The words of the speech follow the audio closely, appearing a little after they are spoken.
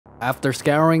After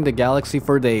scouring the galaxy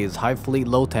for days, Hive Fleet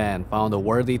Lotan found a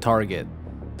worthy target.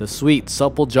 The sweet,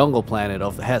 supple jungle planet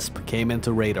of Hesp came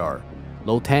into radar.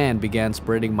 Lotan began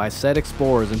spreading mycetic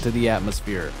spores into the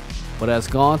atmosphere, but as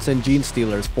Gaunts and Gene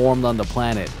Stealers formed on the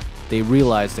planet, they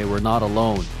realized they were not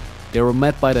alone. They were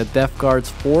met by the Death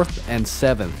Guard's 4th and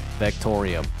 7th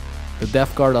Vectorium. The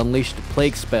Death Guard unleashed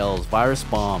plague spells, virus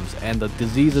bombs, and the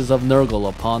diseases of Nurgle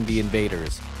upon the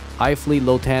invaders. Hive Fleet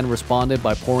Lotan responded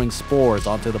by pouring spores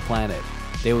onto the planet.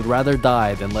 They would rather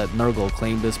die than let Nurgle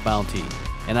claim this bounty.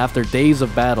 And after days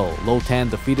of battle, Lotan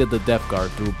defeated the Death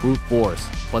Guard through brute force,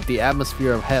 but the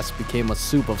atmosphere of Hesp became a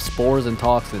soup of spores and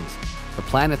toxins. The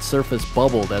planet's surface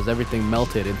bubbled as everything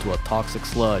melted into a toxic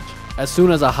sludge. As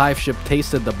soon as a Hive ship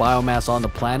tasted the biomass on the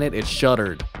planet, it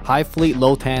shuddered. Hive Fleet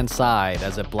Lotan sighed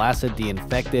as it blasted the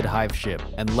infected Hive ship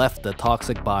and left the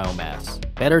toxic biomass.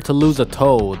 Better to lose a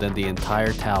toe than the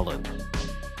entire Talon.